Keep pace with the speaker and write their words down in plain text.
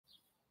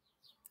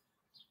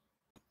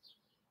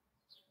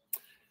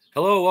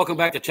Hello, welcome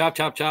back to Chop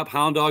Chop Chop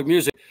Hound Dog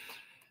Music.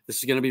 This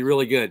is going to be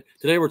really good.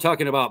 Today we're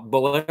talking about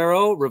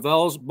Bolero,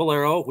 Ravel's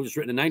Bolero, which was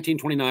written in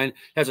 1929,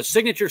 has a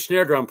signature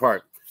snare drum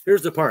part.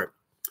 Here's the part.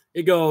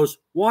 It goes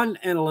 1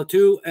 anala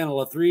 2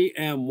 anala 3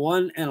 and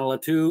 1 anala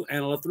 2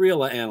 anala 3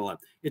 anala.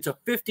 It's a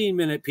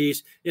 15-minute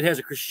piece. It has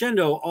a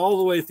crescendo all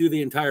the way through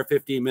the entire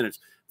 15 minutes.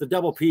 The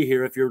double P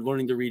here, if you're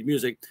learning to read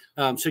music,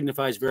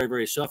 signifies very,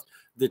 very soft.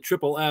 The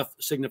triple F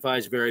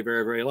signifies very,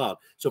 very, very loud.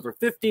 So for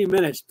 15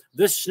 minutes,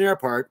 this snare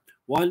part,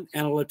 1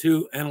 anala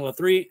 2 anala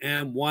 3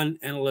 and 1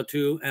 anala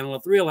 2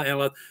 anala 3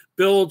 anala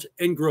builds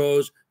and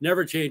grows,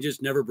 never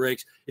changes, never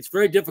breaks. It's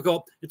very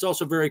difficult. It's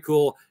also very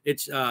cool.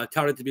 It's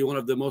touted to be one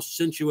of the most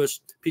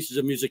sensuous pieces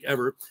of music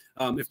ever,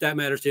 if that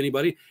matters to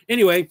anybody.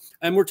 Anyway,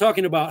 and we're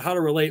talking about how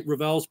to relate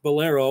Ravel's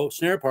Bolero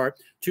snare part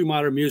to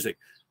modern music.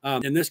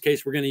 In this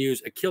case, we're going to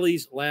use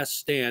Achilles' Last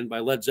Stand by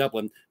Led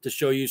Zeppelin to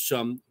show you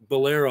some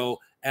Bolero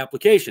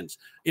applications.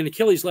 In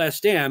Achilles' Last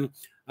Stand,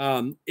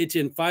 it's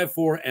in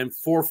 5/4 and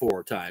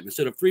 4/4 time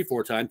instead of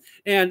 3/4 time.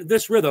 And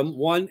this rhythm,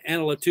 1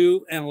 anala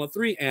 2 anala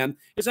 3 and,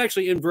 is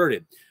actually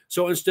inverted.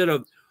 So instead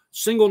of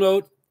single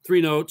note,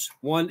 3 notes,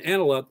 1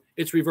 anala,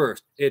 it's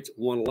reversed. It's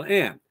 1 la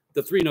and.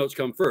 The 3 notes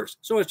come first.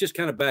 So it's just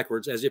kind of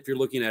backwards as if you're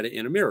looking at it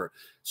in a mirror.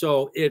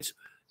 So it's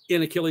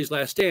in Achilles'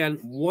 Last Stand,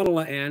 1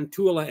 la and,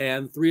 2 la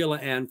and, 3 la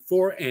and,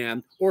 4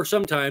 and, or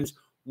sometimes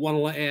 1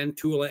 la and,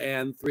 2 la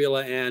and, 3 la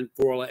and,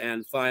 4 la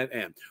and, 5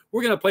 and.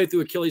 We're going to play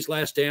through Achilles'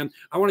 Last Stand.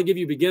 I want to give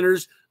you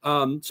beginners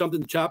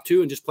something to chop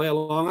to and just play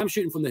along. I'm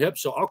shooting from the hip,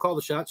 so I'll call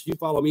the shots. You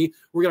follow me.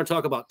 We're going to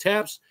talk about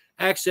taps,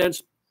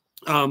 accents.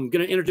 I'm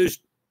going to introduce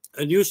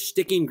a new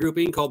sticking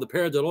grouping called the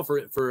paradiddle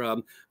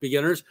for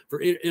beginners.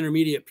 For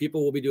intermediate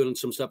people, we'll be doing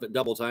some stuff at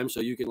double time, so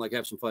you can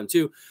have some fun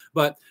too.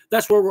 But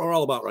that's what we're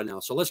all about right now.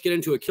 So let's get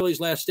into Achilles'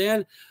 Last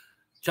Stand.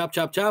 Chop,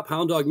 chop, chop,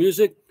 Hound Dog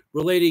Music,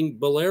 relating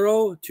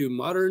Bolero to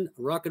modern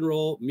rock and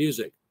roll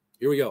music.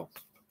 Here we go.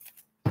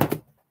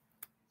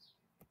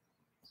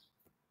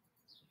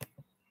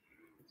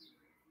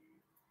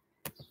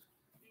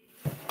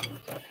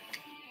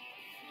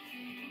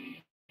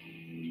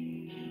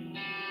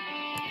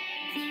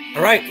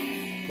 All right,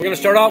 we're going to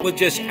start out with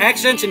just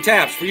accents and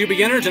taps. For you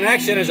beginners, an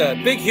accent is a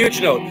big, huge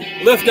note.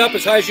 Lift up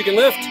as high as you can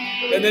lift,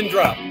 and then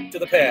drop to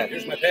the pad.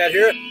 Here's my pad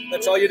here.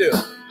 That's all you do.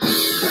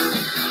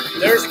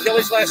 There's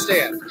Achilles' Last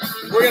Stand.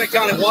 We're going to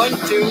count it 1,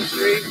 2,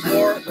 3,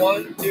 4,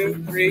 1,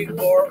 2, 3,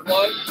 4,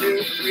 1,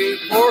 2,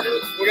 3, 4.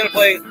 We're going to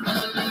play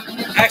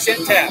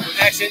accent tap,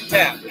 accent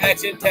tap,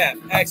 accent tap,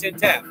 accent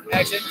tap,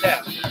 accent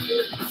tap.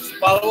 Just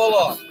follow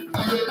along.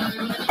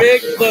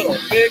 Big, little,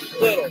 big,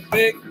 little,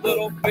 big,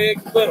 little,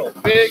 big, little,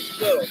 big,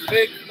 little,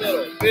 big,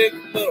 little, big,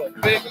 little,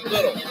 big,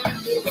 little.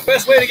 The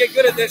best way to get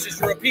good at this is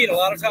to repeat a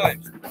lot of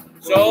times.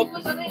 So,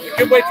 a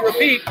good way to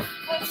repeat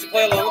is to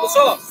play along with the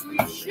song.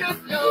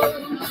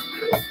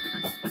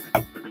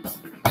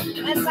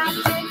 As I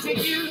came to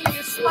you,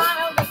 you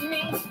smiled at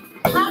me.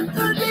 How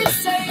could we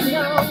say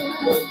no?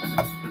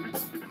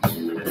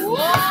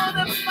 Oh,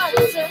 the fun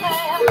to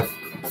have,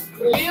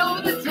 feel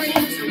the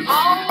dreams we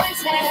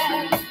always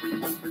had.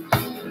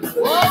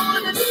 Oh,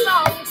 the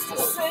songs to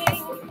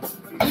sing,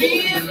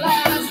 we at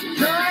last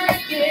turn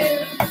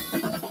again.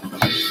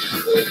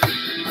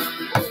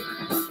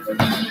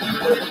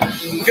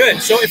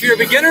 Good. So if you're a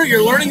beginner,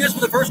 you're learning this for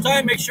the first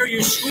time, make sure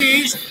you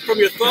squeeze from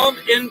your thumb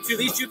into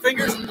these 2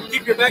 fingers.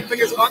 Keep your back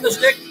fingers on the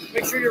stick.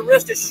 Make sure your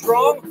wrist is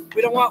strong.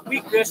 We don't want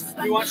weak wrists.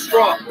 We want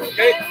strong.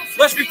 Okay?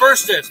 Let's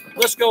reverse this.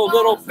 Let's go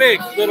little,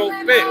 big, little,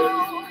 big.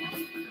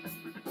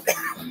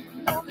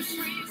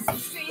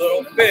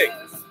 Little, big.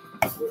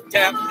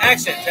 Tap,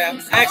 accent,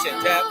 tap,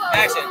 accent, tap,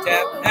 accent,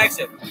 tap,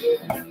 accent.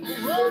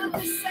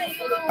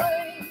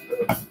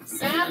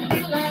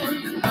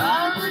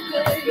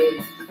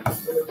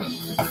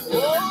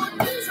 Oh,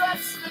 to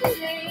touch the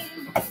dream,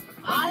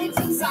 eyes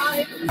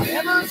inside,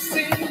 never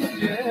seen,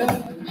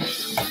 yeah.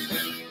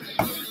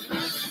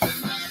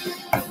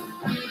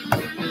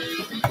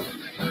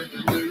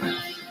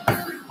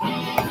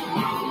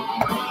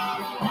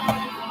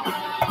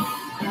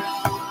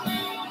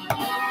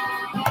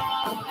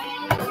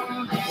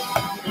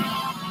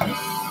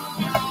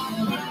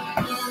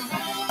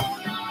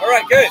 All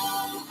right, good.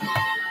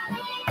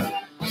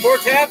 4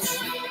 taps,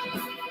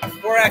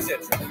 4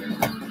 accents.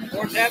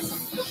 4 taps,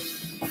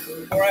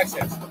 4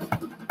 accents.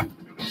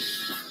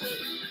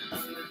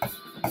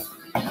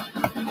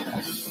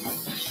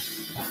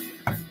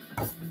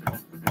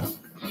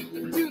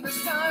 To the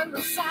sun,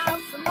 the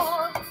south, the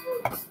north,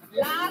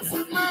 lies the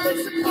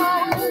merciful.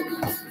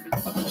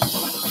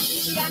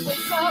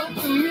 Shackles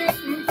of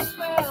commitment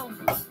fell,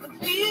 the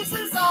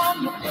pieces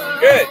on the ground.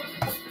 Good.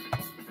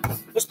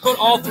 Let's put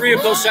all 3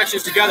 of those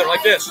sections together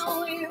like this.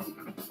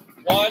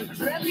 1,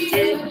 2,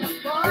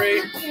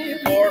 3,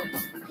 4.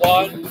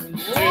 1,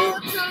 2,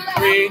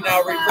 3.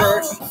 Now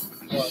reverse.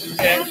 1,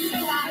 and.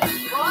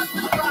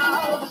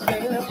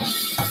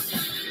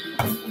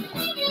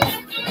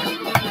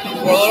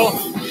 More a little.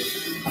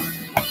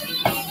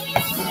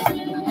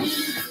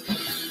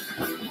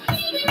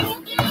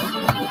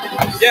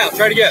 Yeah,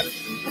 try it again.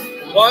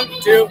 1,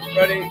 2,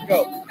 ready,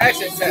 go.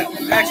 Accent tap,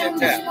 accent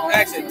tap,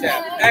 accent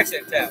tap,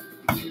 accent tap.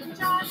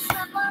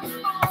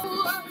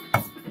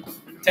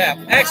 Tap,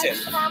 accent.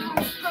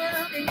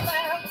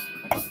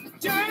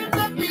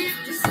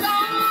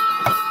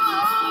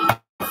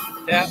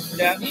 Tap,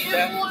 tap,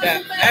 tap,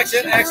 tap.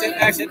 Accent, accent,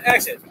 accent,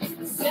 accent.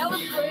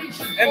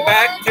 And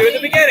back to the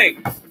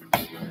beginning.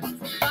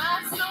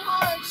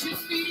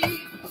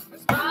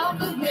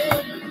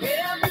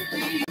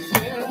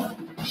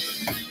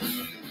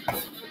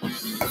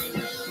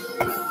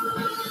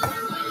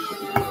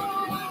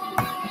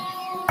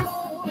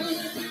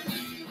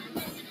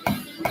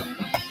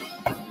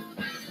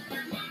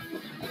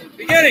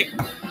 Beginning.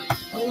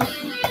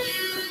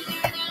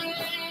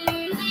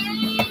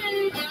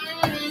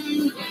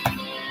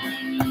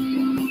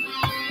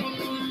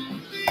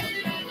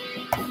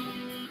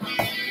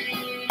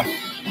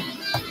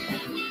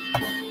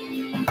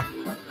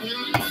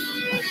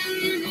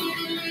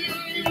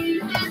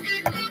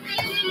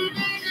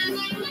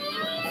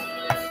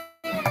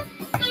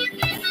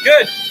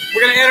 Good.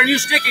 We're going to add our new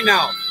sticking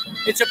now.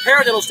 It's a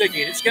paradiddle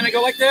sticking. It's going to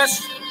go like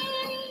this.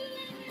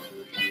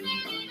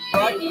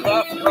 Right,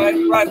 left, right,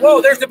 right.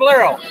 Whoa, there's the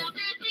bolero.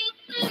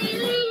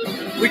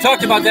 We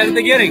talked about that at the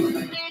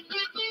beginning.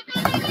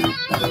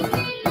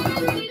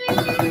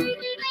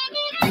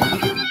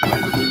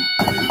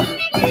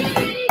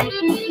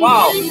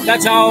 Wow,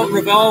 that's how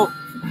Ravel's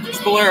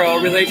Bolero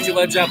relates to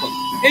Led Zeppelin.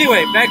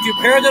 Anyway, back to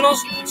paradiddles.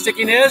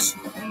 Sticking is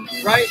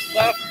right,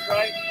 left,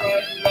 right,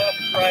 right, left,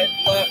 right,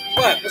 left,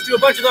 left. Let's do a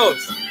bunch of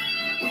those.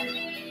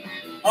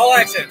 All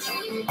accents.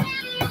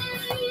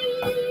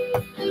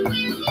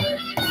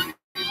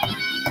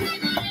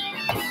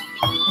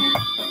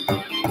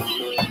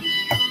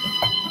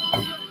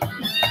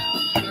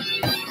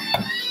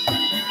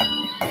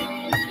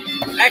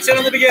 Accent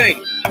on the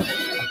beginning.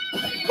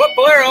 What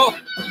bolero?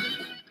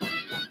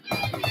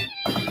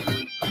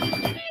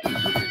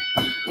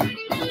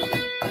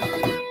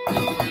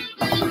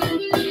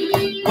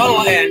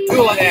 One and,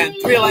 two and,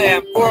 three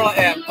and, four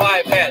and,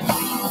 five and.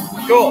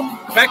 Cool.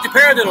 Back to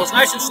paradiddles,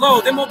 nice and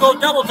slow. Then we'll go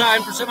double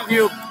time for some of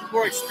you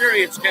more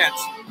experienced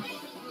cats.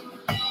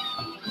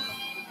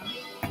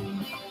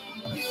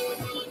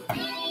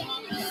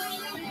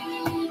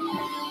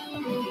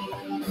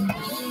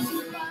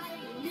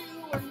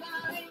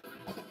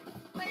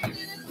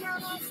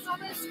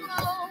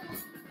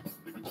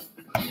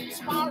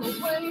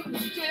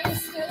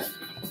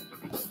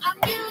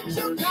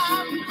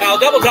 Now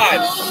double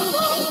time.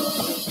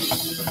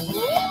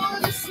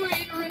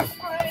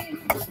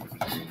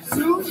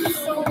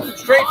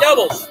 Straight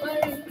doubles.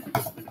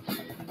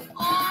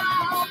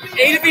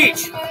 8 of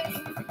each.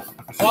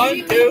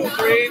 1, 2,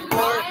 3,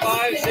 4,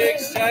 5,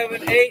 6,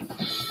 7, 8.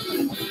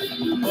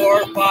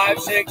 4, 5,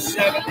 6,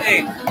 7,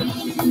 8.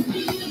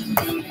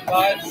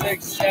 5,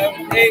 6,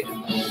 7, 8.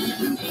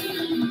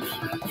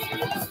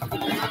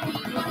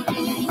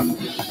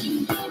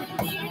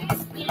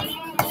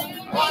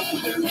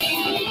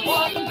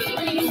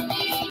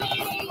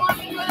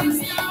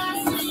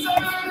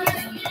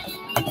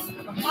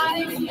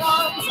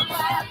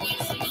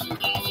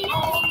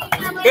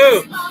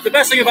 Boom. The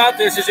best thing about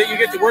this is that you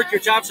get to work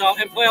your chops out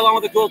and play along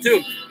with a cool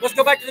tune. Let's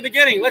go back to the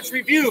beginning. Let's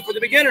review for the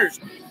beginners.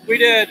 We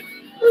did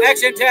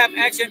accent, tap,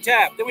 accent,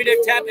 tap. Then we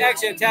did tap,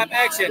 accent, tap,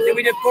 accent. Then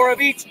we did 4 of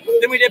each.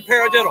 Then we did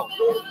paradiddle.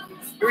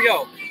 Here we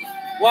go.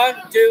 1,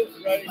 2,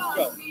 ready,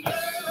 go.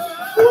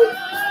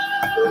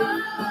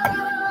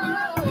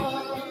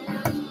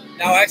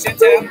 Now accent,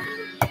 tap.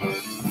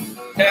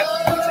 Tap,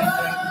 accent,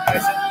 tap,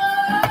 accent.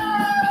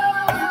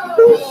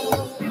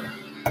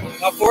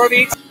 Now 4 of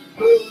each.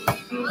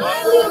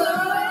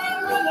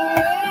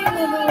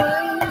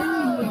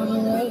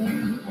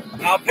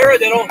 Now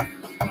paradiddle.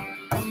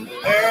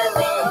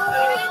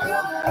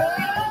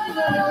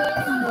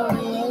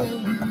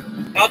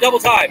 Now double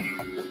time.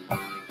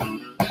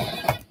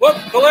 Whoop,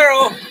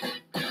 bolero.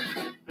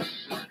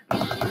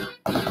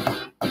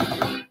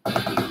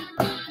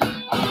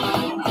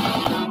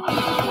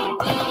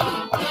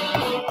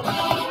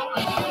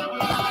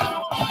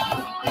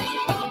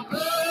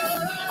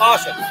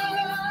 Awesome.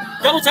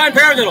 Double time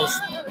paradiddles.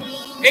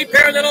 8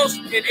 paradiddles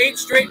and 8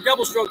 straight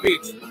double stroke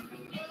beats.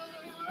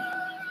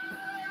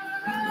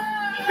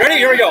 Ready?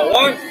 Here we go.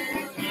 1.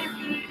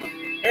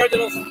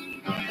 Paradiddles.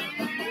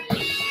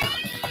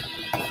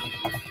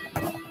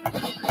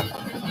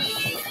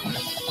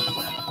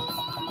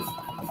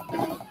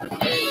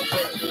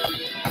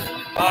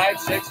 5,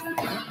 6.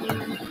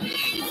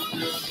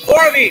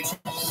 4 of each.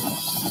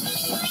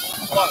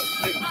 1,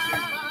 2,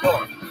 3,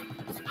 4.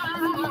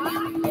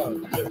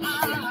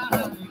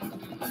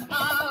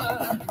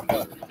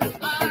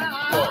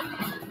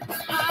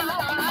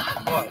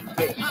 1,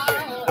 2, 3,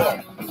 4.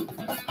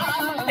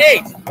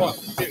 8. 1,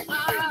 2, 3,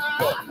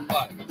 4,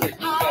 5, 6,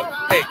 7,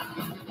 8.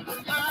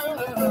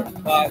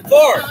 5,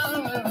 4.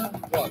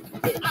 1,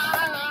 2.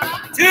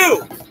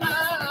 2.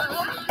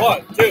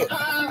 1, 2.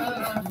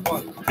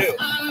 1, 2.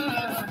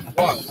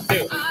 1,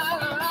 2.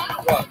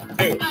 1,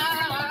 2.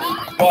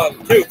 1,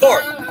 2,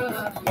 4.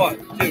 1,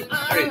 2,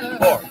 3,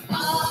 4.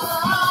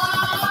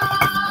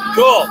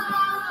 Cool.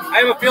 I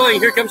have a feeling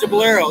here comes a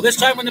Bolero. This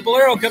time when the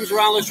Bolero comes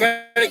around, let's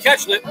try to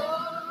catch it.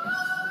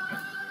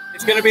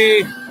 It's going to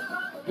be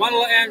 1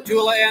 and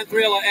 2 and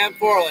 3 and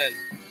 4 and.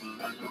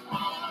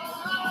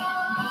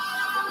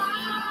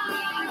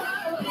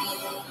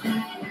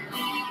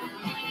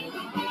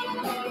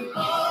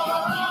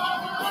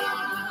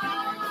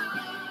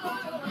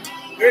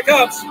 Here it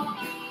comes.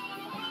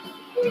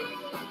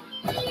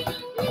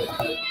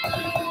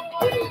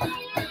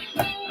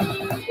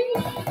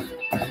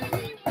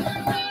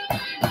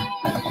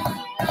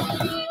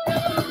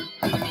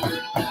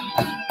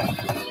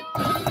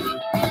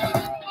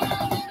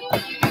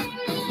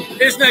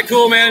 Isn't that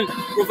cool, man?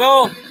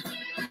 Ravel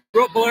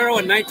wrote Bolero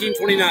in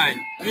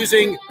 1929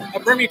 using a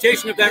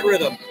permutation of that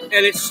rhythm,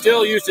 and it's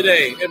still used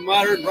today in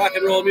modern rock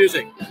and roll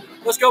music.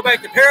 Let's go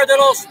back to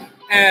paradiddles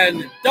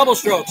and double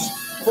strokes,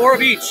 4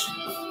 of each.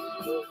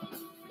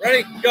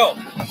 Ready? Go.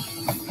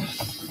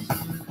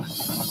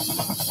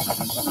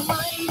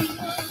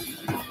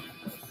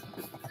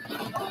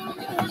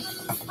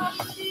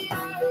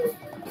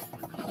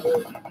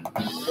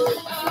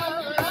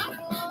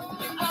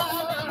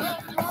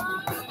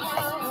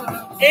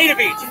 Eight of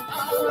each.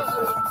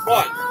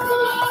 1,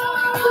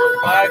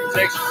 5,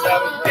 6,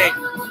 7, 8.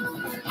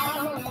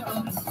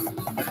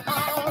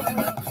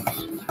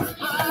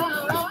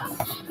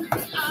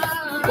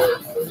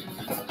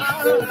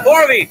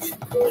 Four of each.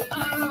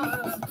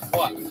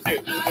 1, 2,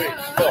 3,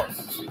 4.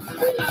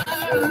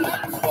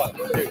 1,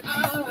 2.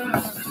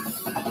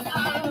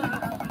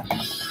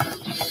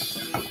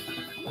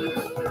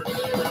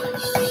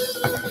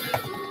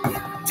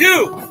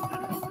 Two.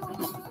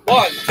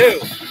 1, 2.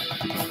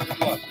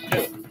 1,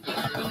 2.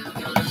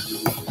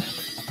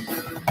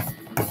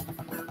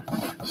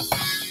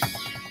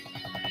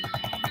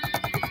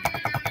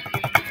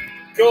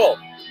 Cool.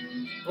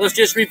 Let's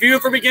just review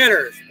for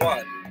beginners.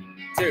 1,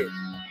 2,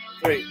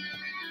 3,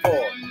 4.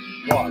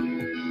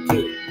 1,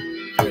 2,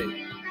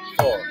 3,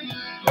 4.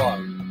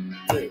 1,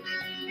 2.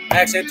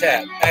 Accent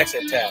tap.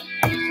 Accent tap.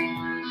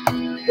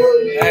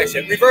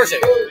 Accent. Reverse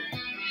it.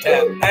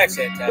 Tap.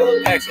 Accent tap.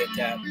 Accent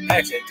tap.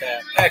 Accent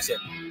tap. Accent.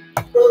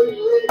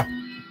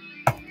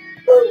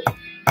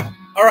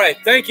 All right.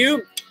 Thank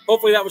you.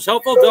 Hopefully that was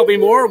helpful. There'll be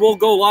more. We'll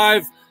go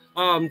live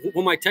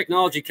when my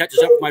technology catches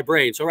up with my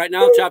brain. So right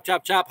now, chop,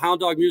 chop, chop,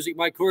 Hound Dog Music,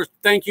 my course.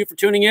 Thank you for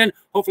tuning in.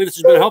 Hopefully this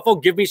has been helpful.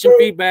 Give me some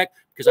feedback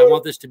because I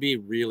want this to be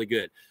really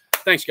good.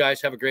 Thanks,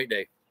 guys. Have a great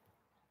day.